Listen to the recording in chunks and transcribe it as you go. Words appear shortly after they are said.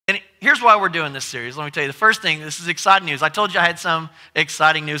here's why we're doing this series. Let me tell you, the first thing, this is exciting news. I told you I had some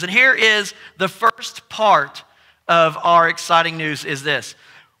exciting news. And here is the first part of our exciting news is this.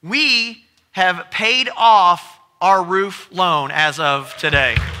 We have paid off our roof loan as of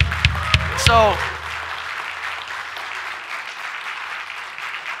today. So,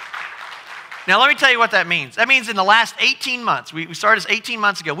 now let me tell you what that means. That means in the last 18 months, we started this 18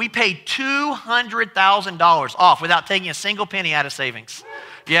 months ago, we paid $200,000 off without taking a single penny out of savings.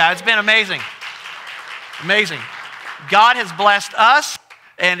 Yeah, it's been amazing. Amazing. God has blessed us,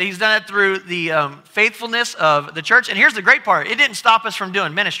 and he's done it through the faithfulness of the church. And here's the great part. It didn't stop us from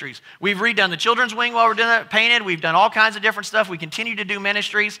doing ministries. We've redone the children's wing while we're doing that, painted. We've done all kinds of different stuff. We continue to do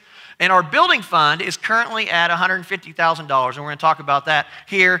ministries. And our building fund is currently at $150,000. And we're going to talk about that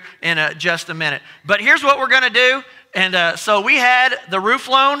here in just a minute. But here's what we're going to do. And so we had the roof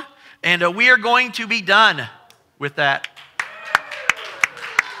loan, and we are going to be done with that.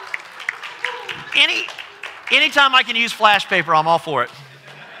 Anytime I can use flash paper, I'm all for it.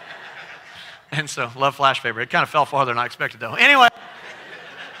 And so, love flash paper. It kind of fell farther than I expected, though. Anyway,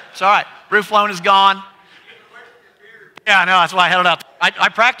 it's all right. Roof loan is gone. Yeah, I know. That's why I held it out. I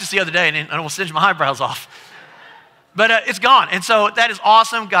practiced the other day, and I almost singed my eyebrows off. But it's gone. And so, that is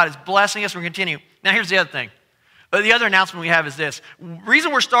awesome. God is blessing us. We're going to continue. Now, here's the other thing. The other announcement we have is this. The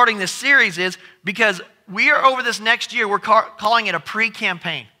reason we're starting this series is because we are over this next year, we're calling it a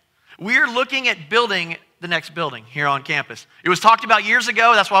pre-campaign. We are looking at building the next building here on campus. It was talked about years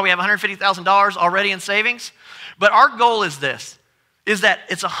ago. That's why we have $150,000 already in savings. But our goal is this, is that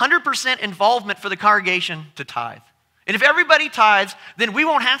it's 100% involvement for the congregation to tithe. And if everybody tithes, then we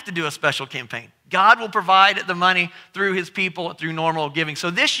won't have to do a special campaign. God will provide the money through his people, through normal giving. So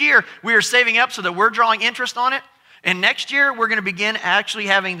this year, we are saving up so that we're drawing interest on it. And next year, we're going to begin actually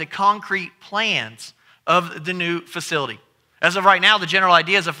having the concrete plans of the new facility. As of right now, the general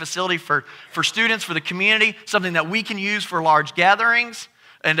idea is a facility for students, for the community, something that we can use for large gatherings,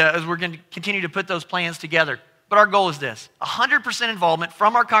 and as we're going to continue to put those plans together. But our goal is this, 100% involvement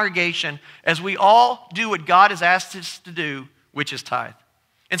from our congregation as we all do what God has asked us to do, which is tithe.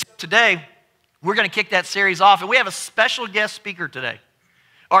 And so today, we're going to kick that series off, and we have a special guest speaker today.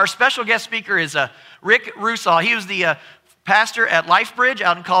 Our special guest speaker is Rick Rusaw. He was the pastor at LifeBridge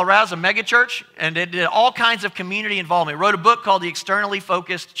out in Colorado, it's a mega church, and it did all kinds of community involvement. He wrote a book called The Externally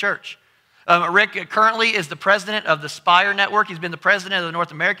Focused Church. Rick currently is the president of the Spire Network. He's been the president of the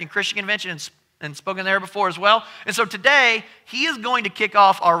North American Christian Convention and spoken there before as well. And so today, he is going to kick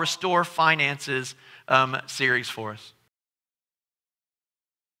off our Restore Finances series for us.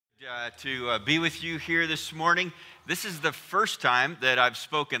 To be with you here this morning. This is the first time that I've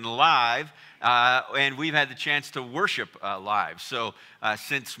spoken live, and we've had the chance to worship live. So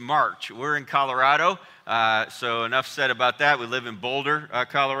since March, we're in Colorado, so enough said about that. We live in Boulder,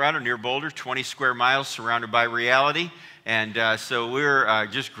 Colorado, near Boulder, 20 square miles surrounded by reality. And so we're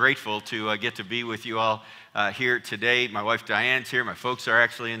just grateful to get to be with you all here today. My wife Diane's here. My folks are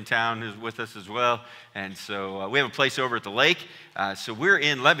actually in town with us as well. And so we have a place over at the lake. So we're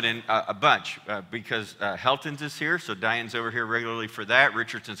in Lebanon a bunch because Helton's is here. So Diane's over here regularly for that.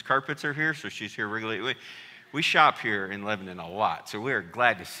 Richardson's Carpets are here. So she's here regularly. We shop here in Lebanon a lot. So we're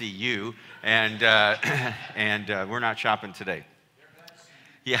glad to see you. And we're not shopping today.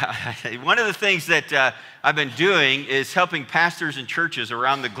 Yeah, one of the things that I've been doing is helping pastors and churches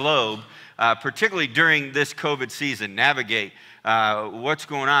around the globe, particularly during this COVID season, navigate what's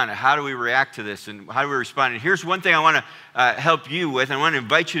going on, and how do we react to this, and how do we respond. And here's one thing I want to help you with, and I want to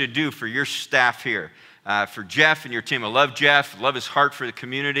invite you to do for your staff here. For Jeff and your team. I love Jeff, love his heart for the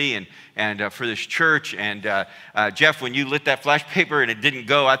community and for this church. And Jeff, when you lit that flash paper and it didn't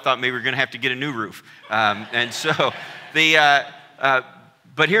go, I thought maybe we were going to have to get a new roof.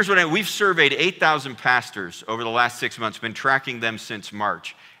 But here's what we've surveyed 8,000 pastors over the last 6 months, been tracking them since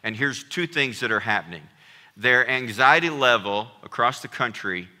March. And here's two things that are happening. Their anxiety level across the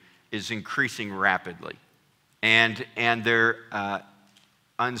country is increasing rapidly. And their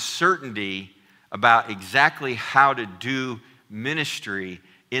uncertainty about exactly how to do ministry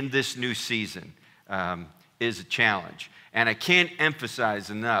in this new season is a challenge. And I can't emphasize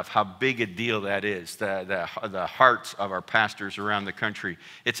enough how big a deal that is, the hearts of our pastors around the country.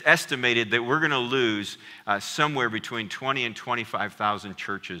 It's estimated that we're going to lose somewhere between 20 and 25,000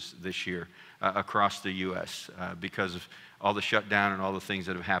 churches this year across the U.S. Because of all the shutdown and all the things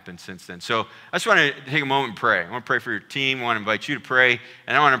that have happened since then. So I just want to take a moment and pray. I want to pray for your team. I want to invite you to pray.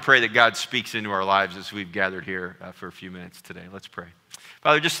 And I want to pray that God speaks into our lives as we've gathered here for a few minutes today. Let's pray.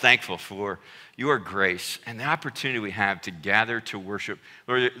 Father, just thankful for your grace and the opportunity we have to gather to worship.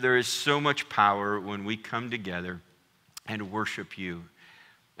 Lord, there is so much power when we come together and worship you.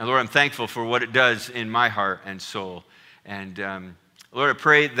 And Lord, I'm thankful for what it does in my heart and soul. And Lord, I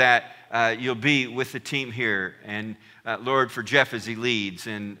pray that you'll be with the team here. And Lord, for Jeff as he leads.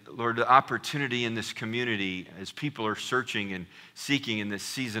 And Lord, the opportunity in this community as people are searching and seeking in this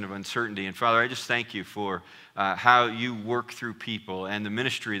season of uncertainty. And Father, I just thank you for how you work through people and the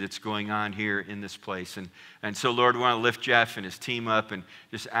ministry that's going on here in this place. And so, Lord, we want to lift Jeff and his team up and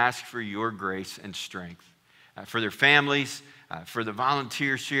just ask for your grace and strength for their families, for the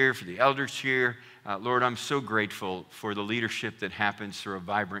volunteers here, for the elders here. Lord, I'm so grateful for the leadership that happens through a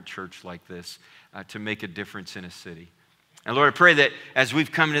vibrant church like this to make a difference in a city. And Lord, I pray that as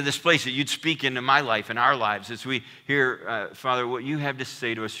we've come into this place, that you'd speak into my life and our lives as we hear, Father, what you have to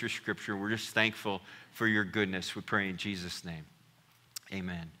say to us through Scripture. We're just thankful for your goodness. We pray in Jesus' name.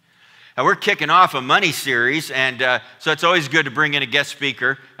 Amen. Now, we're kicking off a money series, and so it's always good to bring in a guest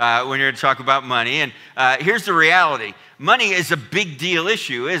speaker when you're going to talk about money. And here's the reality. Money is a big deal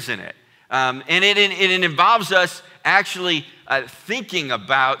issue, isn't it? And it involves us actually thinking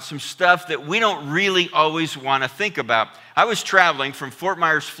about some stuff that we don't really always want to think about. I was traveling from Fort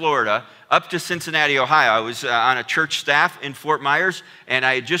Myers, Florida, up to Cincinnati, Ohio. I was on a church staff in Fort Myers, and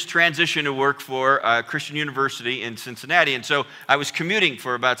I had just transitioned to work for Christian University in Cincinnati. And so I was commuting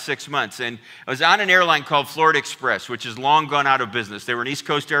for about 6 months. And I was on an airline called Florida Express, which has long gone out of business. They were an East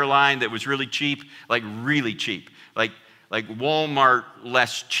Coast airline that was really cheap, like really cheap, like Walmart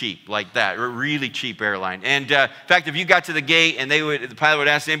less cheap, like that, a really cheap airline. And in fact, if you got to the gate and the pilot would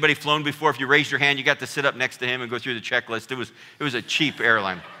ask, anybody flown before? If you raised your hand, you got to sit up next to him and go through the checklist. It was a cheap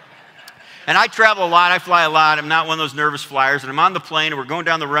airline. And I travel a lot, I fly a lot, I'm not one of those nervous flyers, and I'm on the plane, and we're going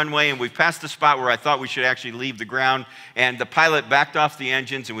down the runway, and we've passed the spot where I thought we should actually leave the ground, and the pilot backed off the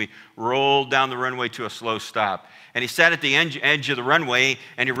engines, and we rolled down the runway to a slow stop. And he sat at the edge of the runway,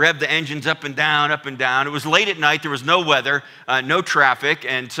 and he revved the engines up and down, up and down. It was late at night, there was no weather, no traffic,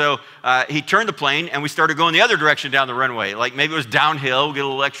 and so he turned the plane, and we started going the other direction down the runway, like maybe it was downhill, we'll get a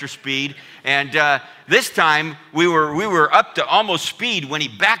little extra speed. And this time, we were up to almost speed when he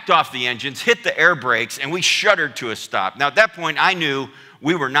backed off the engines, hit the air brakes, and we shuddered to a stop. Now, at that point, I knew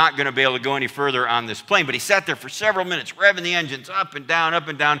we were not going to be able to go any further on this plane, but he sat there for several minutes, revving the engines up and down,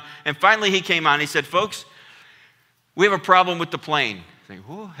 and finally he came on, he said, folks, we have a problem with the plane. I think,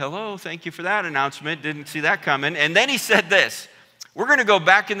 oh, hello, thank you for that announcement, didn't see that coming. And then he said this, we're going to go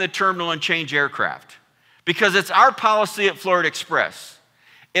back in the terminal and change aircraft, because it's our policy at Florida Express.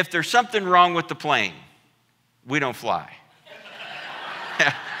 If there's something wrong with the plane, we don't fly.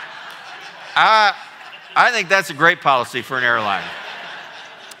 I think that's a great policy for an airline.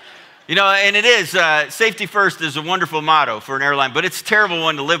 You know, and it is, safety first is a wonderful motto for an airline, but it's a terrible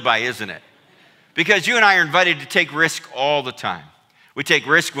one to live by, isn't it? Because you and I are invited to take risk all the time. We take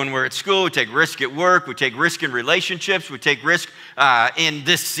risk when we're at school, we take risk at work, we take risk in relationships, we take risk in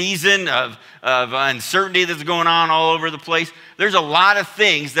this season of uncertainty that's going on all over the place. There's a lot of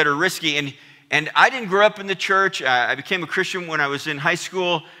things that are risky, and I didn't grow up in the church. I became a Christian when I was in high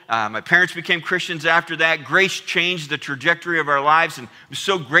school. My parents became Christians after that. Grace changed the trajectory of our lives, and I'm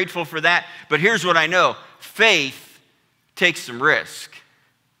so grateful for that. But here's what I know. Faith takes some risk.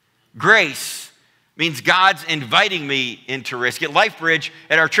 Grace means God's inviting me into risk. At LifeBridge,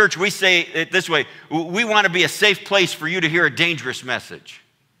 at our church, we say it this way, we want to be a safe place for you to hear a dangerous message.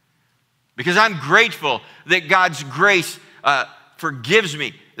 Because I'm grateful that God's grace forgives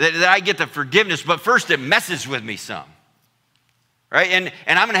me, that I get the forgiveness, but first it messes with me some. Right? And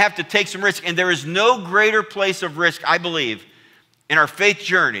I'm going to have to take some risk. And there is no greater place of risk, I believe, in our faith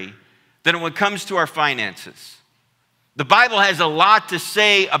journey than when it comes to our finances. The Bible has a lot to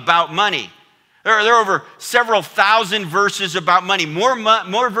say about money. There are over several thousand verses about money,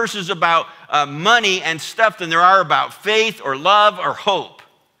 more verses about money and stuff than there are about faith or love or hope.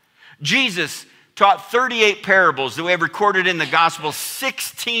 Jesus taught 38 parables that we have recorded in the gospel.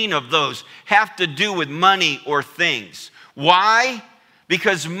 16 of those have to do with money or things. Why?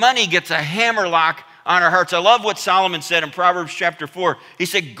 Because money gets a hammerlock on our hearts. I love what Solomon said in Proverbs chapter 4. He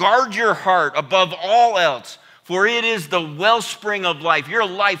said, guard your heart above all else, for it is the wellspring of life. Your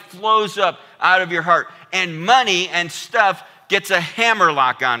life flows up out of your heart. And money and stuff gets a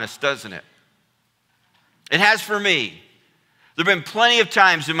hammerlock on us, doesn't it? It has for me. There have been plenty of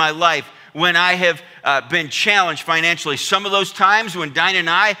times in my life when I have been challenged financially. Some of those times when Dinah and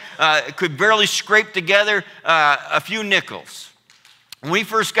I could barely scrape together a few nickels. When we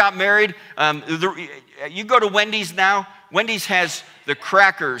first got married, you go to Wendy's now, Wendy's has the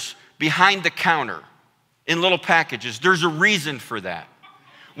crackers behind the counter in little packages. There's a reason for that.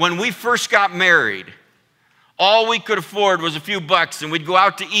 When we first got married, all we could afford was a few bucks, and we'd go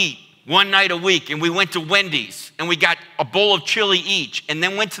out to eat one night a week, and we went to Wendy's, and we got a bowl of chili each, and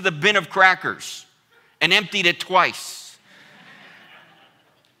then went to the bin of crackers and emptied it twice.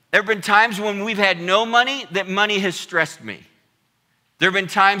 There have been times when we've had no money that money has stressed me. There have been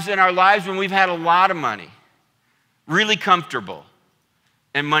times in our lives when we've had a lot of money, really comfortable,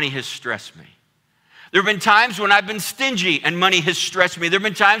 and money has stressed me. There have been times when I've been stingy and money has stressed me. There have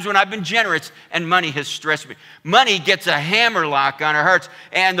been times when I've been generous and money has stressed me. Money gets a hammerlock on our hearts.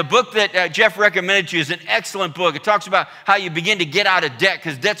 And the book that Jeff recommended to you is an excellent book. It talks about how you begin to get out of debt,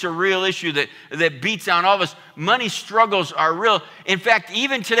 because debt's a real issue that beats on all of us. Money struggles are real. In fact,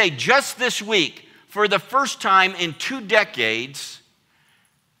 even today, just this week, for the first time in 2 decades,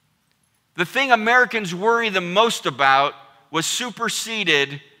 the thing Americans worry the most about was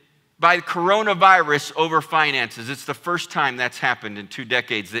superseded by coronavirus over finances. It's the first time that's happened in 2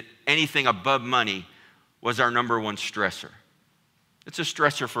 decades that anything above money was our number one stressor. It's a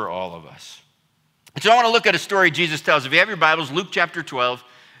stressor for all of us. And so I want to look at a story Jesus tells. If you have your Bibles, Luke chapter 12,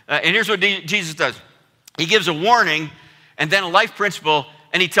 and here's what Jesus does. He gives a warning and then a life principle,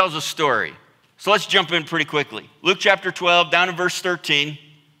 and he tells a story. So let's jump in pretty quickly. Luke chapter 12, down in verse 13.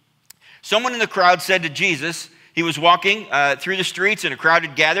 Someone in the crowd said to Jesus, he was walking through the streets and a crowd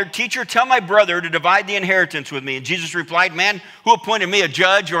had gathered, "Teacher, tell my brother to divide the inheritance with me." And Jesus replied, "Man, who appointed me a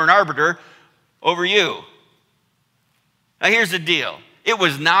judge or an arbiter over you?" Now here's the deal. It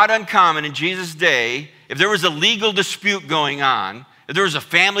was not uncommon in Jesus' day, if there was a legal dispute going on, if there was a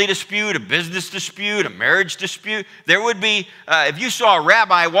family dispute, a business dispute, a marriage dispute, there would be, if you saw a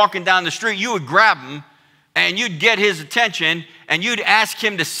rabbi walking down the street, you would grab him and you'd get his attention and you'd ask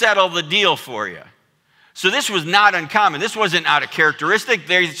him to settle the deal for you. So this was not uncommon. This wasn't out of characteristic.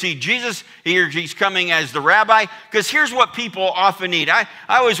 There you see Jesus here, he's coming as the rabbi, because here's what people often need. I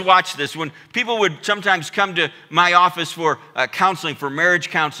always watch this when people would sometimes come to my office for counseling, for marriage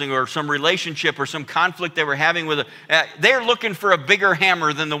counseling or some relationship or some conflict they were having with they're looking for a bigger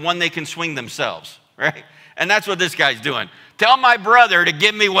hammer than the one they can swing themselves, right? And that's what this guy's doing. Tell my brother to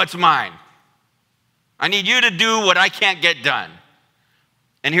give me what's mine. I need you to do what I can't get done.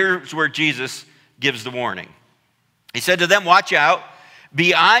 And here's where Jesus gives the warning. He said to them, "Watch out,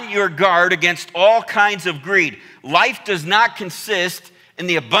 be on your guard against all kinds of greed. Life does not consist in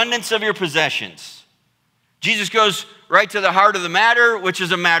the abundance of your possessions." Jesus goes right to the heart of the matter, which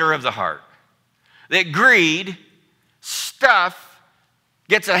is a matter of the heart. That greed, stuff,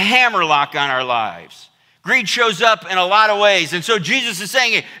 gets a hammerlock on our lives. Greed shows up in a lot of ways. And so Jesus is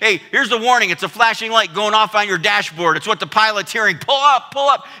saying, hey, here's the warning. It's a flashing light going off on your dashboard. It's what the pilot's hearing. Pull up, pull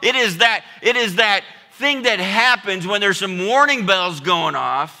up. It is that thing that happens when there's some warning bells going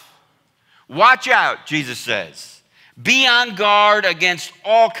off. Watch out, Jesus says. Be on guard against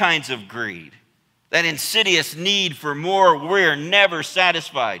all kinds of greed. That insidious need for more. We're never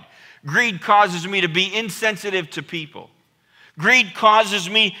satisfied. Greed causes me to be insensitive to people. Greed causes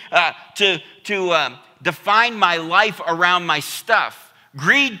me to define my life around my stuff.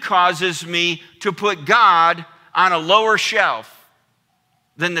 Greed causes me to put God on a lower shelf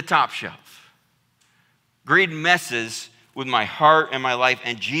than the top shelf. Greed messes with my heart and my life.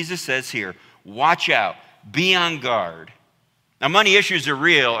 And Jesus says here, watch out, be on guard. Now, money issues are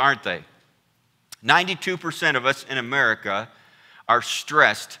real, aren't they? 92% of us in America are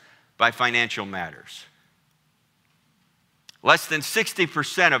stressed by financial matters. Less than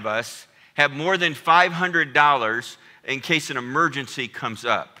 60% of us have more than $500 in case an emergency comes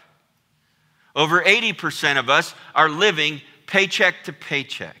up. Over 80% of us are living paycheck to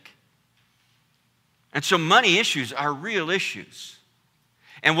paycheck. And so money issues are real issues.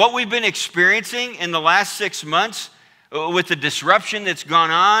 And what we've been experiencing in the last 6 months with the disruption that's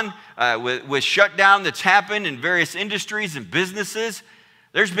gone on, with shutdown that's happened in various industries and businesses,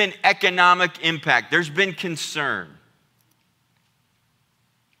 there's been economic impact. There's been concern.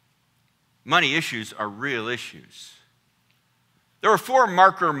 Money issues are real issues. There were 4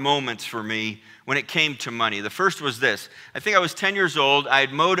 marker moments for me when it came to money. The first was this. I think I was 10 years old. I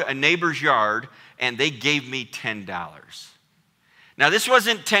had mowed a neighbor's yard, and they gave me $10. Now, this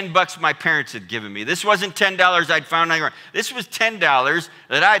wasn't $10 my parents had given me. This wasn't $10 I'd found on the ground. This was $10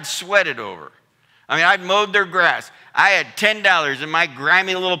 that I'd sweated over. I mean, I'd mowed their grass. I had $10 in my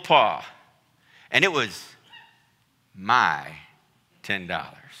grimy little paw, and it was my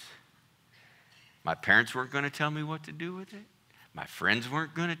 $10. My parents weren't going to tell me what to do with it. My friends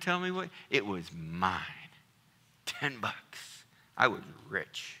weren't going to tell me what. It was mine. $10. I was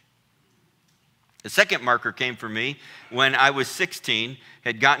rich. The second marker came for me when I was 16,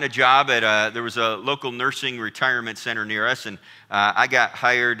 had gotten a job at there was a local nursing retirement center near us, and I got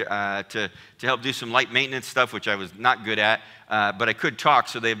hired to help do some light maintenance stuff, which I was not good at, but I could talk,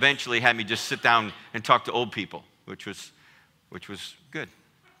 so they eventually had me just sit down and talk to old people, which was good.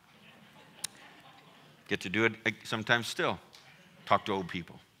 Get to do it sometimes still, talk to old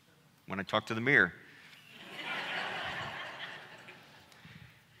people when I talk to the mirror.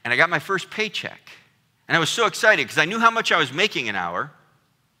 And I got my first paycheck. And I was so excited because I knew how much I was making an hour.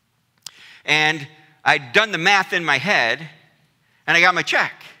 And I'd done the math in my head, and I got my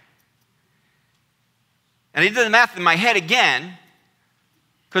check. And I did the math in my head again,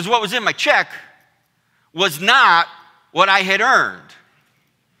 because what was in my check was not what I had earned.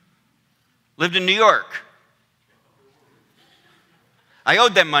 Lived in New York. I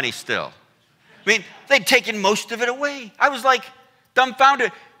owed them money still. I mean, they'd taken most of it away. I was like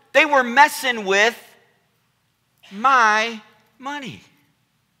dumbfounded. They were messing with my money.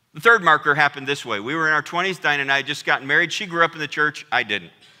 The third marker happened this way. We were in our 20s. Diane and I had just gotten married. She grew up in the church. I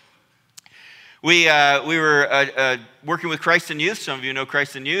didn't. We were working with Christ in Youth. Some of you know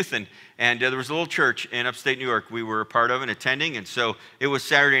Christ in Youth. And there was a little church in upstate New York we were a part of and attending. And so it was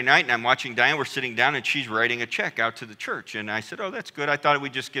Saturday night, and I'm watching Diane. We're sitting down, and she's writing a check out to the church. And I said, oh, that's good. I thought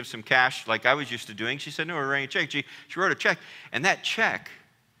we'd just give some cash like I was used to doing. She said, no, we're writing a check. She wrote a check. And that check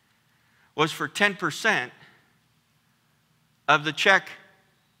was for 10% of the check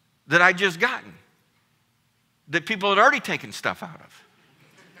that I'd just gotten, that people had already taken stuff out of.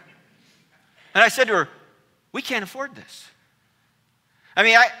 And I said to her, we can't afford this. I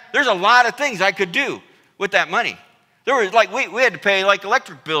mean, there's a lot of things I could do with that money. There was like, we had to pay like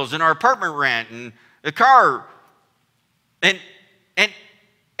electric bills and our apartment rent and the car. And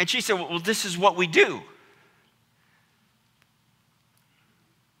she said, well, this is what we do.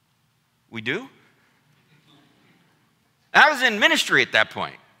 We do? And I was in ministry at that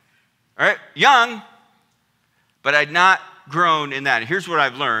point. All right, young, but I'd not grown in that. And here's what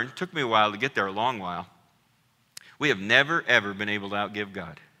I've learned. It took me a while to get there, a long while. We have never, ever been able to outgive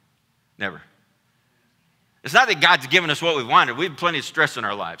God. Never. It's not that God's given us what we wanted. We have plenty of stress in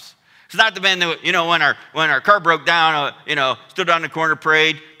our lives. It's not the man that, when our car broke down, stood down in the corner,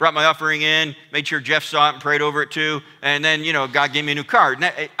 prayed, brought my offering in, made sure Jeff saw it and prayed over it too, and then, God gave me a new car.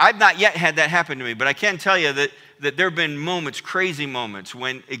 I've not yet had that happen to me, but I can tell you that there have been moments, crazy moments,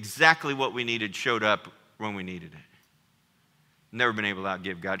 when exactly what we needed showed up when we needed it. Never been able to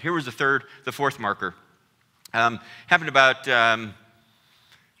outgive God. Here was the fourth marker. Happened about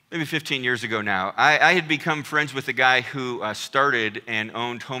maybe 15 years ago now. I had become friends with a guy who started and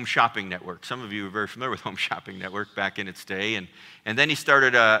owned Home Shopping Network. Some of you are very familiar with Home Shopping Network back in its day. And then he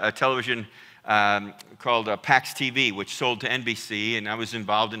started a television called PAX TV, which sold to NBC, and I was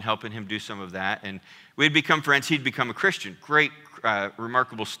involved in helping him do some of that. And we had become friends. He'd become a Christian. Great,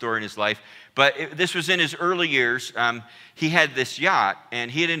 remarkable story in his life. But this was in his early years. He had this yacht, and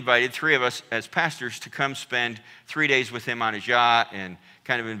he had invited 3 of us as pastors to come spend 3 days with him on his yacht and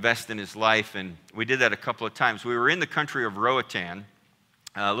kind of invest in his life. And we did that a couple of times. We were in the country of Roatan,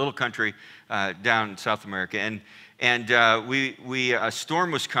 a little country down in South America. And a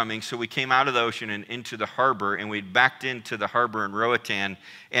storm was coming, so we came out of the ocean and into the harbor, and we backed into the harbor in Roatan.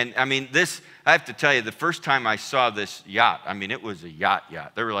 And I mean, I have to tell you, the first time I saw this yacht, I mean, it was a yacht.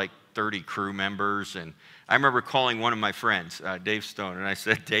 There were like 30 crew members, and I remember calling one of my friends, Dave Stone, and I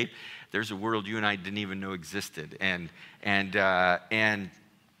said, Dave, there's a world you and I didn't even know existed. And I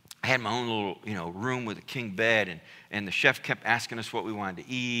had my own little, room with a king bed, and the chef kept asking us what we wanted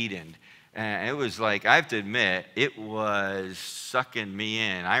to eat, and it was like, I have to admit, it was sucking me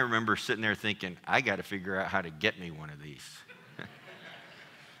in. I remember sitting there thinking, I got to figure out how to get me one of these.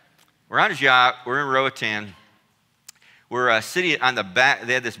 We're on his yacht. We're in Roatan. We're sitting on the back.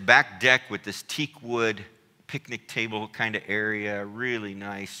 They had this back deck with this teak wood picnic table kind of area, really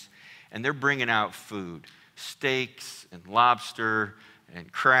nice. And they're bringing out food, steaks and lobster and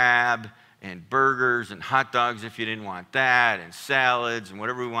crab and burgers and hot dogs if you didn't want that, and salads and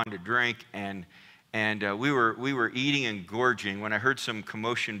whatever we wanted to drink. And we were eating and gorging when I heard some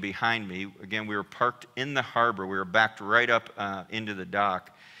commotion behind me. Again, we were parked in the harbor. We were backed right up into the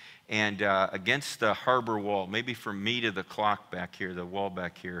dock. And against the harbor wall, maybe from me to the clock back here, the wall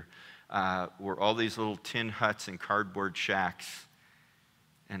back here, were all these little tin huts and cardboard shacks.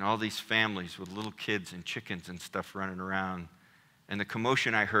 And all these families with little kids and chickens and stuff running around. And the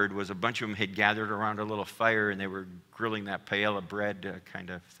commotion I heard was a bunch of them had gathered around a little fire, and they were grilling that paella bread kind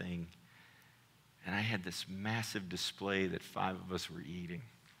of thing. And I had this massive display that 5 of us were eating.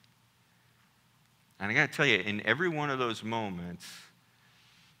 And I got to tell you, in every one of those moments,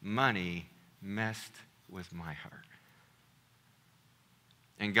 money messed with my heart.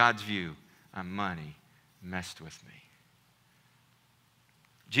 In God's view, money messed with me.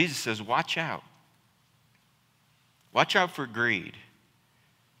 Jesus says, watch out. Watch out for greed.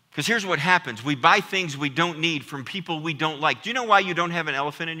 Because here's what happens. We buy things we don't need from people we don't like. Do you know why you don't have an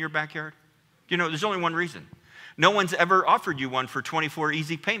elephant in your backyard? You know, there's only one reason. No one's ever offered you one for 24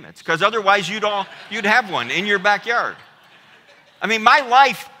 easy payments, because otherwise you'd have one in your backyard. I mean, my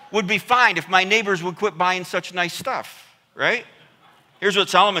life would be fine if my neighbors would quit buying such nice stuff, right? Here's what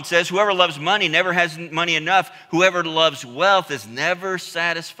Solomon says: whoever loves money never has money enough. Whoever loves wealth is never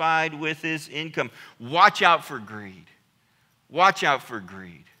satisfied with his income. Watch out for greed. Watch out for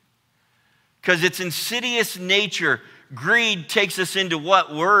greed. Because its insidious nature, greed takes us into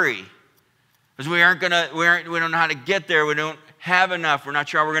what? Worry. Because we don't know how to get there. We don't have enough. We're not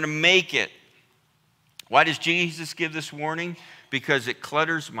sure how we're going to make it. Why does Jesus give this warning? Because it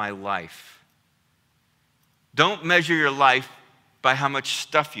clutters my life. Don't measure your life by how much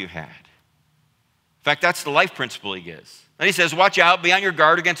stuff you had. In fact, that's the life principle he gives. Then he says, watch out, be on your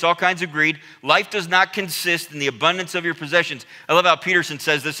guard against all kinds of greed. Life does not consist in the abundance of your possessions. I love how Peterson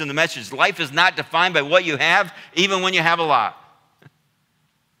says this in the Message. Life is not defined by what you have, even when you have a lot.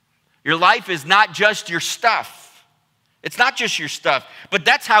 Your life is not just your stuff. It's not just your stuff. But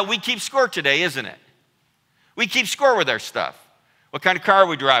that's how we keep score today, isn't it? We keep score with our stuff. What kind of car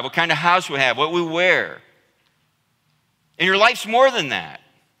we drive, what kind of house we have, what we wear. And your life's more than that.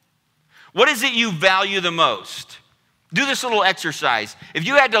 What is it you value the most? Do this little exercise. If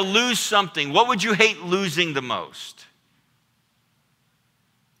you had to lose something, what would you hate losing the most?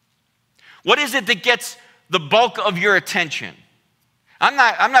 What is it that gets the bulk of your attention? I'm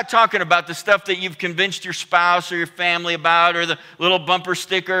not talking about the stuff that you've convinced your spouse or your family about, or the little bumper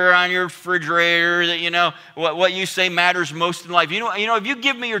sticker on your refrigerator that, you know, what you say matters most in life. You know, if you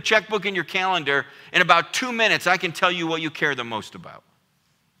give me your checkbook and your calendar, in about 2 minutes, I can tell you what you care the most about.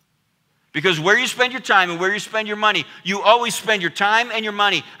 Because where you spend your time and where you spend your money, you always spend your time and your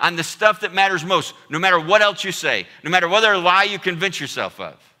money on the stuff that matters most, no matter what else you say, no matter what other lie you convince yourself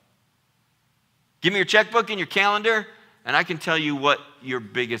of. Give me your checkbook and your calendar, and I can tell you what your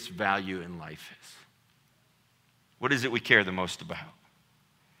biggest value in life is. What is it we care the most about?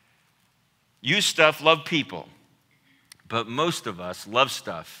 Use stuff, love people. But most of us love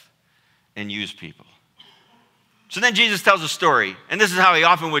stuff and use people. So then Jesus tells a story, and this is how he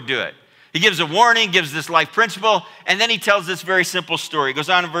often would do it. He gives a warning, gives this life principle, and then he tells this very simple story. He goes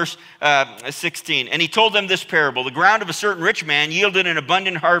on in verse 16. And he told them this parable. The ground of a certain rich man yielded an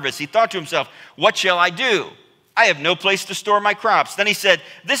abundant harvest. He thought to himself, what shall I do? I have no place to store my crops. Then he said,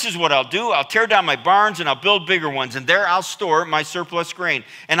 this is what I'll do. I'll tear down my barns and I'll build bigger ones, and there I'll store my surplus grain.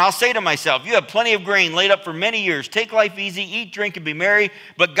 And I'll say to myself, you have plenty of grain laid up for many years. Take life easy, eat, drink, and be merry.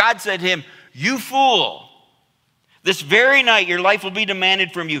 But God said to him, you fool. This very night your life will be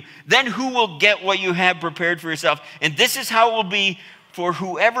demanded from you. Then who will get what you have prepared for yourself? And this is how it will be for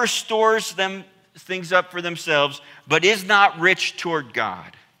whoever stores things up for themselves, but is not rich toward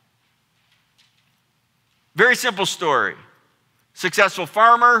God. Very simple story. Successful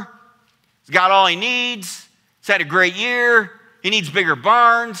farmer. He's got all he needs. He's had a great year. He needs bigger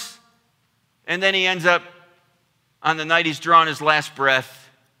barns. And then he ends up, on the night he's drawn his last breath,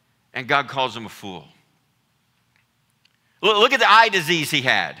 and God calls him a fool. Look at the eye disease he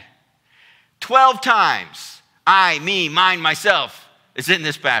had. 12 times, I, me, mine, myself, is in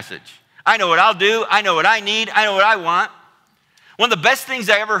this passage. I know what I'll do. I know what I need. I know what I want. One of the best things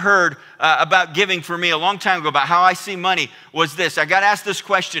I ever heard about giving for me a long time ago, about how I see money, was this. I got asked this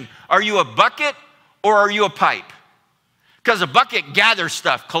question: are you a bucket or are you a pipe? Because a bucket gathers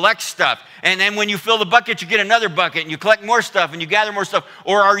stuff, collects stuff, and then when you fill the bucket, you get another bucket, and you collect more stuff, and you gather more stuff.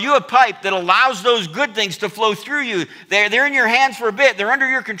 Or are you a pipe that allows those good things to flow through you? They're in your hands for a bit, they're under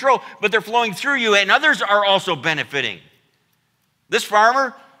your control, but they're flowing through you, and others are also benefiting. This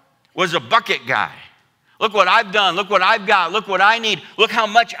farmer was a bucket guy. Look what I've done, look what I've got, look what I need, look how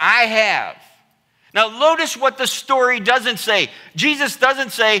much I have. Now notice what the story doesn't say. Jesus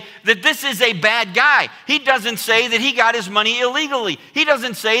doesn't say that this is a bad guy. He doesn't say that he got his money illegally. He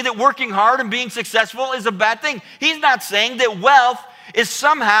doesn't say that working hard and being successful is a bad thing. He's not saying that wealth is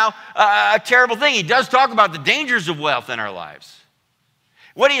somehow a terrible thing. He does talk about the dangers of wealth in our lives.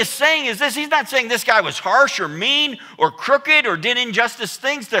 What he is saying is this: he's not saying this guy was harsh or mean or crooked or did injustice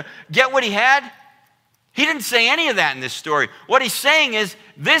things to get what he had. He didn't say any of that in this story. What he's saying is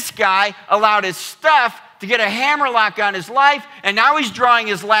this guy allowed his stuff to get a hammerlock on his life, and now he's drawing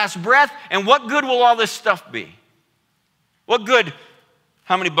his last breath, and what good will all this stuff be? What good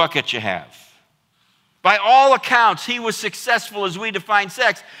how many buckets you have? By all accounts, he was successful as we define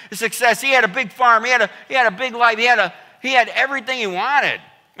success. He had a big farm. He had a big life. He had everything he wanted.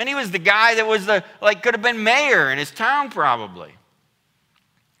 And he was the guy that was could have been mayor in his town probably.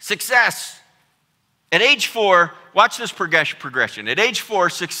 Success. At age 4, watch this progression. At age 4,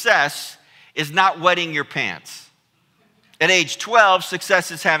 success is not wetting your pants. At age 12, success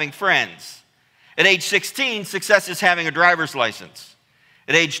is having friends. At age 16, success is having a driver's license.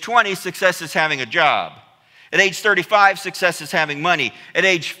 At age 20, success is having a job. At age 35, success is having money. At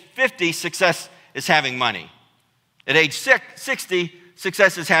age 50, success is having money. At age 60,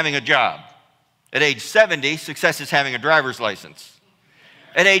 success is having a job. At age 70, success is having a driver's license.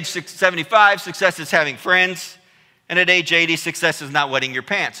 At age 75, success is having friends. And at age 80, success is not wetting your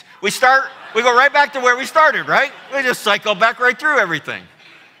pants. We go right back to where we started, right? We just cycle back right through everything.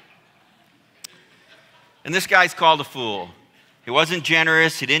 And this guy's called a fool. He wasn't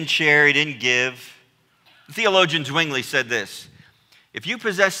generous, he didn't share, he didn't give. The theologian Zwingli said this: if you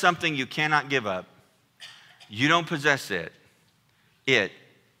possess something you cannot give up, you don't possess it, it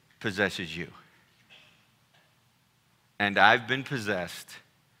possesses you. And I've been possessed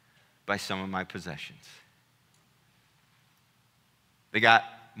by some of my possessions. They got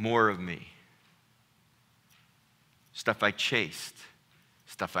more of me. Stuff I chased,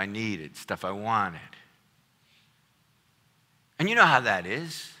 stuff I needed, stuff I wanted. And you know how that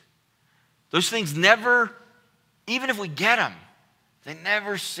is. Those things never, even if we get them, they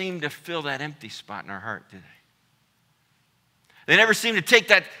never seem to fill that empty spot in our heart, do they? They never seem to take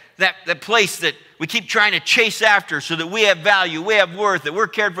that place that we keep trying to chase after so that we have value, we have worth, that we're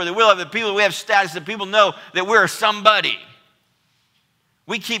cared for, that we'll have the people, we have status, that people know that we're somebody.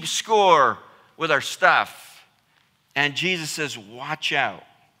 We keep score with our stuff. And Jesus says, watch out.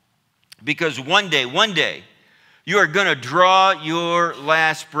 Because one day, you are going to draw your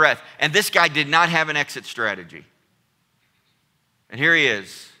last breath. And this guy did not have an exit strategy. And here he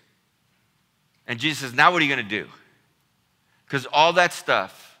is. And Jesus says, now what are you going to do? Because all that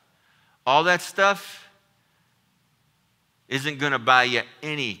stuff isn't going to buy you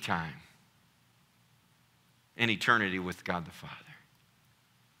any time in eternity with God the Father.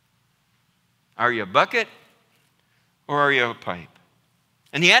 Are you a bucket or are you a pipe?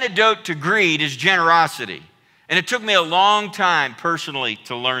 And the antidote to greed is generosity. And it took me a long time personally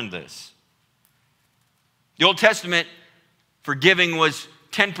to learn this. The Old Testament for giving was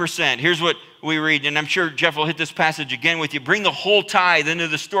 10%. Here's what we read, and I'm sure Jeff will hit this passage again with you. Bring the whole tithe into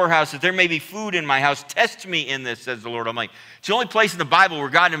the storehouse, that there may be food in my house. Test me in this, says the Lord Almighty. It's the only place in the Bible where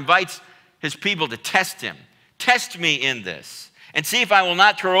God invites his people to test him. Test me in this, and see if I will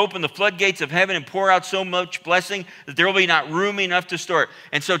not throw open the floodgates of heaven and pour out so much blessing that there will be not room enough to store it.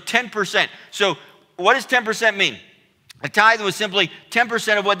 And so 10%. So what does 10% mean? A tithe was simply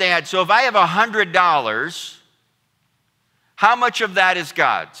 10% of what they had. So if I have $100, how much of that is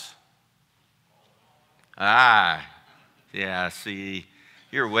God's? Yeah, see,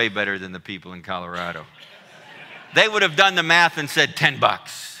 you're way better than the people in Colorado. They would have done the math and said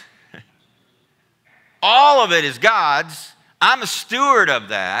 $10. All of it is God's. I'm a steward of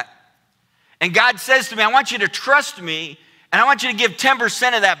that. And God says to me, I want you to trust me, and I want you to give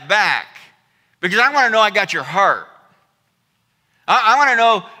 10% of that back, because I want to know I got your heart. I want to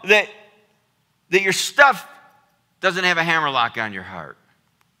know that your stuff doesn't have a hammerlock on your heart.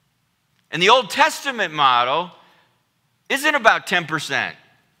 And the Old Testament model isn't about 10%.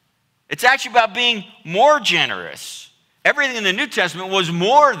 It's actually about being more generous. Everything in the New Testament was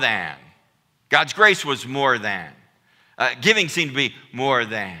more than. God's grace was more than. Giving seemed to be more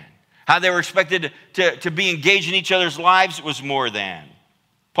than. How they were expected to be engaged in each other's lives was more than.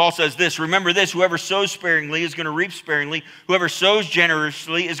 Paul says this: remember this, whoever sows sparingly is going to reap sparingly. Whoever sows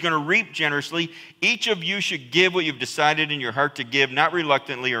generously is going to reap generously. Each of you should give what you've decided in your heart to give, not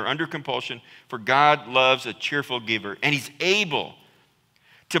reluctantly or under compulsion, for God loves a cheerful giver. And he's able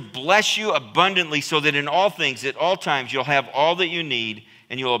to bless you abundantly, so that in all things, at all times, you'll have all that you need,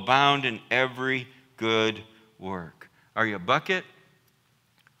 and you'll abound in every good work. Are you a bucket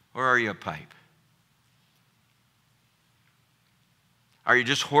or are you a pipe? Are you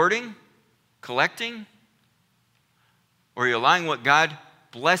just hoarding, collecting? Or are you allowing what God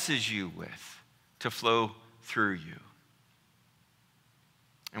blesses you with to flow through you?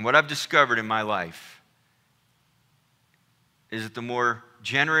 And what I've discovered in my life is that the more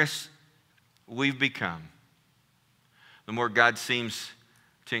generous we've become, the more God seems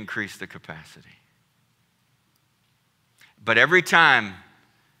to increase the capacity. But every time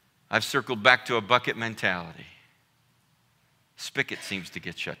I've circled back to a bucket mentality, spigot seems to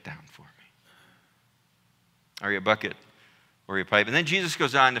get shut down for me. Are you a bucket or are you a pipe? And then Jesus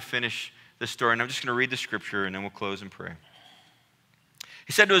goes on to finish this story, and I'm just going to read the scripture, and then we'll close and pray.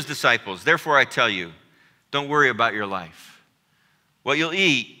 He said to his disciples, "Therefore I tell you, don't worry about your life, what you'll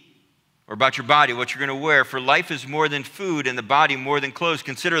eat, or about your body, what you're going to wear. For life is more than food, and the body more than clothes.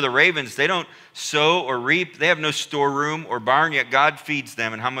 Consider the ravens. They don't sow or reap. They have no storeroom or barn, yet God feeds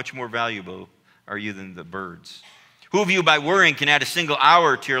them. And how much more valuable are you than the birds? Who of you by worrying can add a single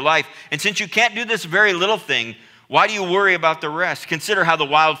hour to your life? And since you can't do this very little thing, why do you worry about the rest? Consider how the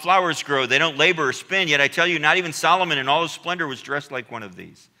wild flowers grow. They don't labor or spin, yet I tell you, not even Solomon in all his splendor was dressed like one of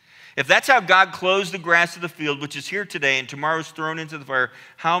these. If that's how God clothes the grass of the field, which is here today and tomorrow is thrown into the fire,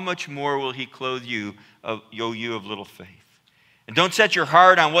 how much more will he clothe you, you of little faith? And don't set your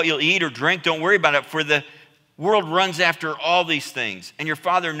heart on what you'll eat or drink. Don't worry about it, for the world runs after all these things, and your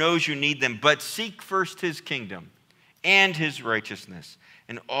Father knows you need them. But seek first his kingdom and his righteousness,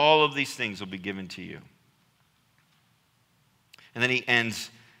 and all of these things will be given to you." And then he ends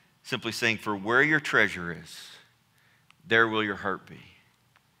simply saying, "For where your treasure is, there will your heart be."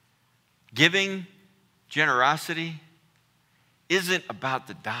 Giving, generosity, isn't about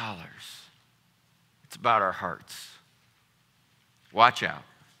the dollars. It's about our hearts. Watch out.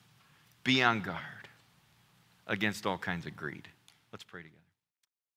 Be on guard against all kinds of greed. Let's pray together.